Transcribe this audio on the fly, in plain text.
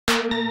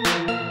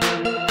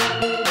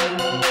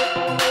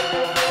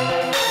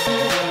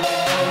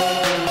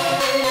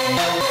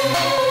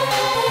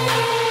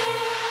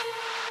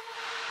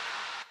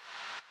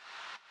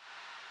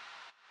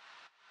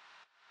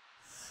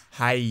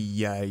Hey,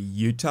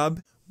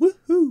 YouTube.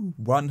 Woohoo!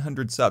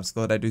 100 subs,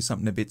 thought I'd do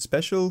something a bit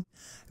special.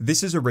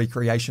 This is a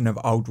recreation of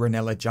old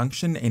Reynella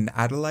Junction in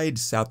Adelaide,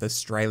 South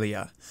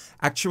Australia.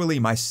 Actually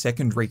my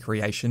second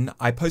recreation.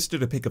 I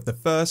posted a pic of the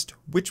first,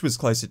 which was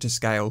closer to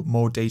scale,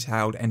 more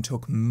detailed and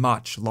took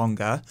much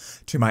longer,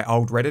 to my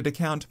old Reddit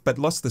account, but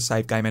lost the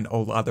save game and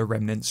all other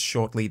remnants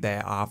shortly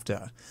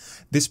thereafter.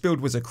 This build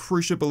was a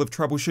crucible of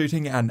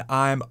troubleshooting and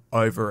I'm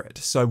over it,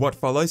 so what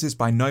follows is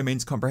by no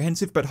means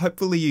comprehensive, but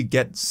hopefully you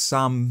get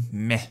some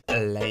meh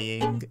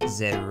laying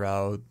the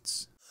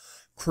roads.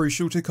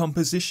 Crucial to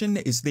composition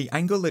is the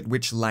angle at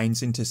which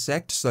lanes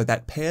intersect so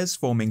that pairs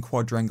forming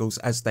quadrangles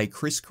as they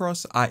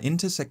crisscross are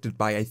intersected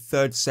by a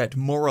third set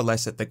more or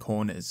less at the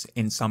corners,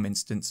 in some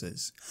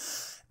instances.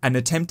 An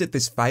attempt at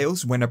this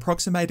fails when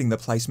approximating the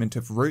placement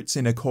of routes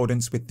in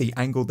accordance with the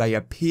angle they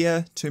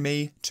appear to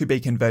me to be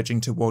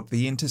converging toward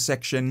the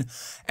intersection,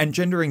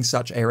 engendering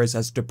such errors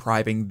as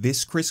depriving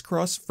this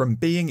crisscross from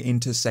being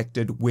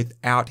intersected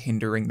without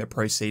hindering the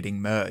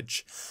proceeding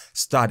merge.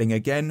 Starting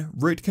again,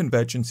 route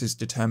convergence is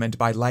determined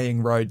by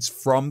laying roads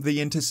from the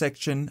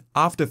intersection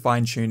after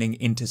fine-tuning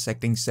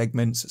intersecting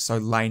segments so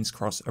lanes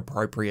cross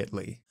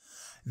appropriately.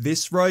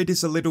 This road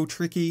is a little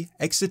tricky,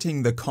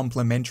 exiting the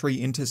complementary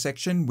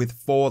intersection with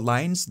 4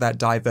 lanes that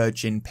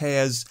diverge in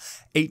pairs,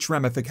 each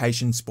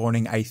ramification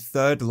spawning a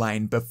third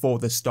lane before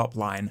the stop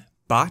line,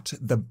 but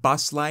the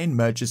bus lane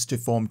merges to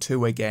form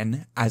 2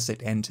 again as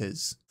it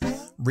enters.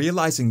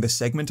 Realising the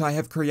segment I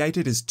have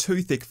created is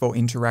too thick for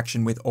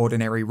interaction with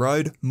ordinary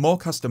road, more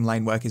custom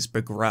lane work is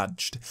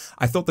begrudged.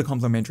 I thought the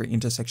complementary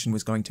intersection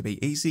was going to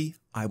be easy,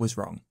 I was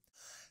wrong.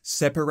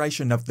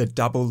 Separation of the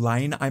double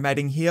lane I'm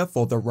adding here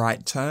for the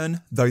right turn,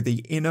 though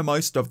the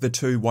innermost of the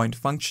 2 won't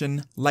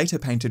function, later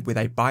painted with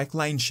a bike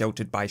lane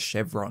sheltered by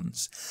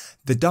chevrons.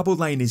 The double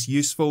lane is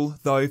useful,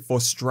 though, for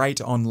straight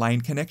on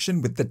lane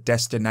connection with the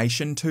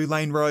destination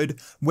 2-lane road,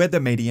 where the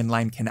median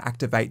lane can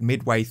activate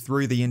midway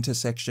through the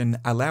intersection,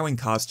 allowing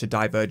cars to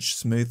diverge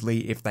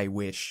smoothly if they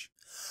wish.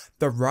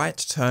 The right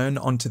turn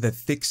onto the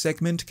thick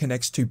segment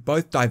connects to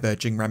both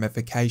diverging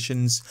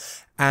ramifications,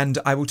 and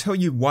I will tell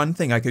you one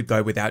thing I could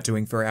go without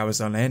doing for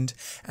hours on end,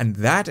 and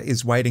that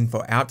is waiting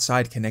for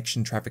outside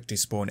connection traffic to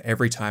spawn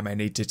every time I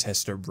need to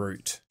test a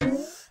route.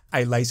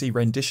 A lazy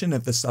rendition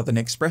of the Southern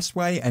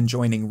Expressway and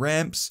joining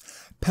ramps.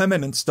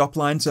 Permanent stop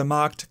lines are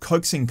marked,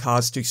 coaxing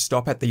cars to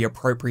stop at the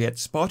appropriate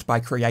spot by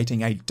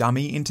creating a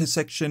dummy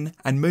intersection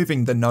and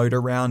moving the node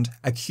around,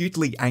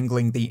 acutely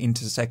angling the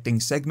intersecting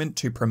segment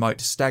to promote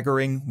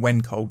staggering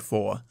when called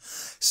for.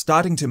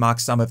 Starting to mark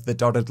some of the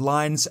dotted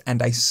lines,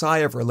 and a sigh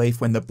of relief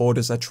when the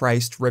borders are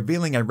traced,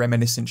 revealing a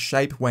reminiscent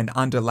shape when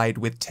underlaid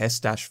with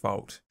test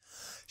asphalt.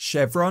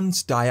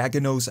 Chevrons,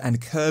 diagonals and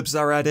curbs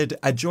are added,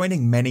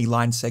 adjoining many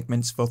line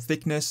segments for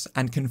thickness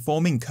and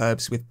conforming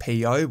curbs with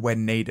PO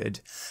when needed.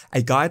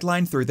 A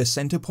guideline through the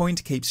centre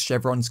point keeps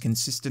chevrons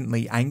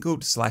consistently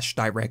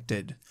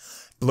angled/directed.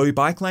 Blue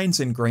bike lanes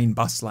and green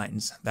bus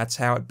lanes, that's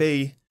how it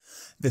be.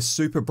 The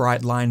super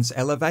bright lines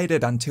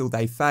elevated until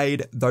they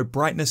fade, though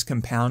brightness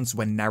compounds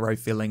when narrow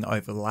filling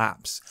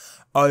overlaps.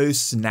 Oh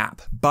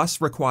snap, bus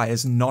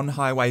requires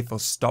non-highway for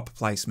stop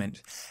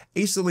placement.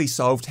 Easily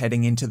solved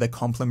heading into the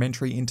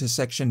complementary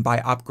intersection by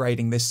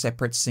upgrading this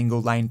separate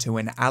single lane to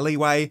an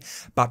alleyway,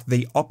 but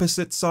the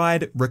opposite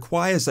side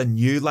requires a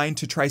new lane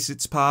to trace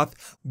its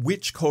path,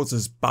 which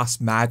causes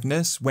bus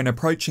madness when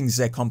approaching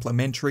the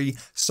complementary,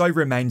 so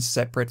remains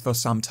separate for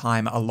some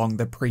time along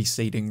the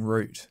preceding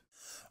route.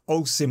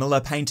 All similar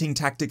painting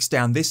tactics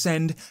down this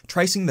end,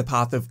 tracing the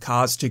path of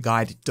cars to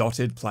guide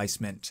dotted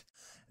placement.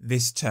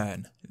 This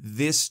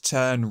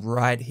turn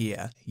right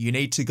here, you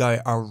need to go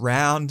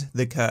around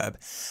the curb.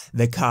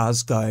 The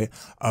cars go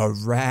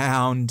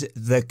around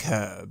the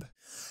curb.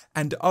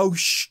 And oh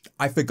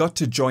I forgot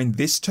to join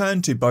this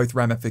turn to both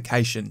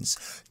ramifications.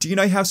 Do you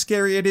know how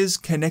scary it is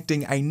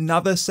connecting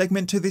another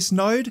segment to this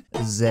node?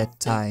 The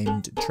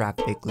timed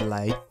traffic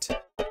light.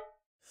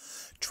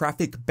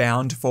 Traffic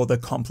bound for the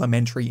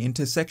complementary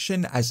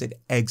intersection as it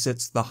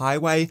exits the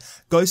highway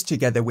goes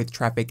together with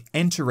traffic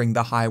entering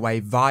the highway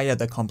via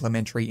the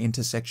complementary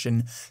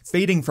intersection,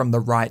 feeding from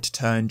the right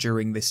turn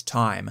during this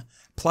time,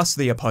 plus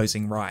the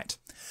opposing right.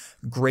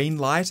 Green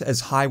light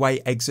as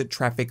highway exit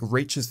traffic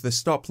reaches the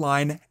stop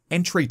line,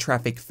 entry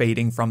traffic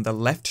feeding from the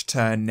left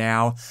turn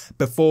now,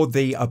 before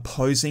the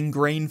opposing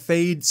green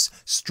feeds,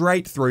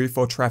 straight through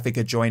for traffic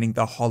adjoining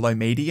the hollow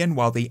median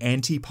while the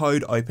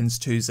antipode opens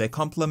to the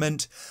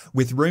complement,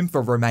 with room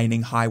for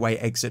remaining highway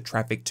exit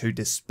traffic to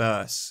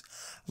disperse.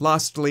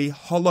 Lastly,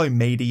 hollow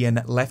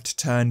median left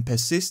turn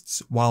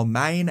persists while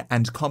main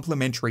and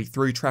complementary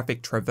through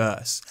traffic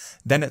traverse,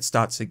 then it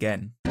starts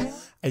again.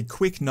 A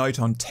quick note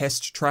on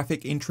test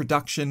traffic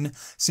introduction.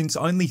 Since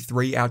only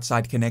 3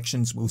 outside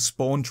connections will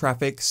spawn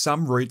traffic,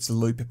 some routes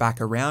loop back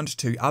around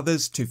to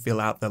others to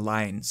fill out the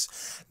lanes.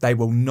 They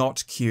will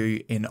not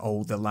queue in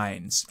all the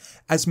lanes.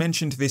 As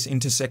mentioned, this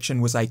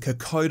intersection was a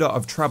cocoda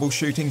of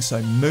troubleshooting,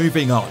 so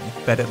moving on,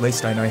 but at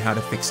least I know how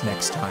to fix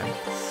next time.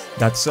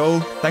 That's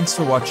all, thanks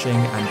for watching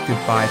and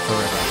goodbye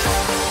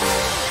forever.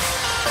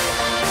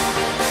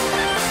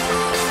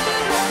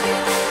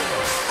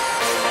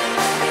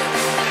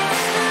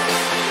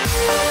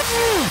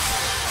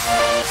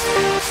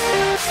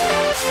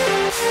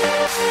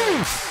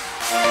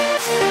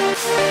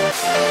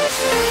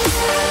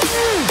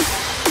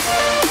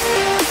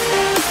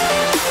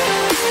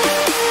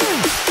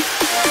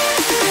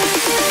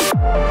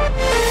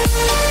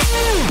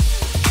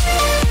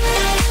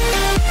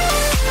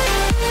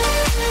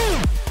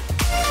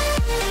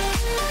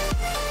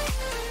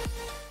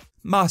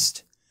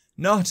 Must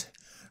not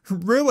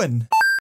ruin.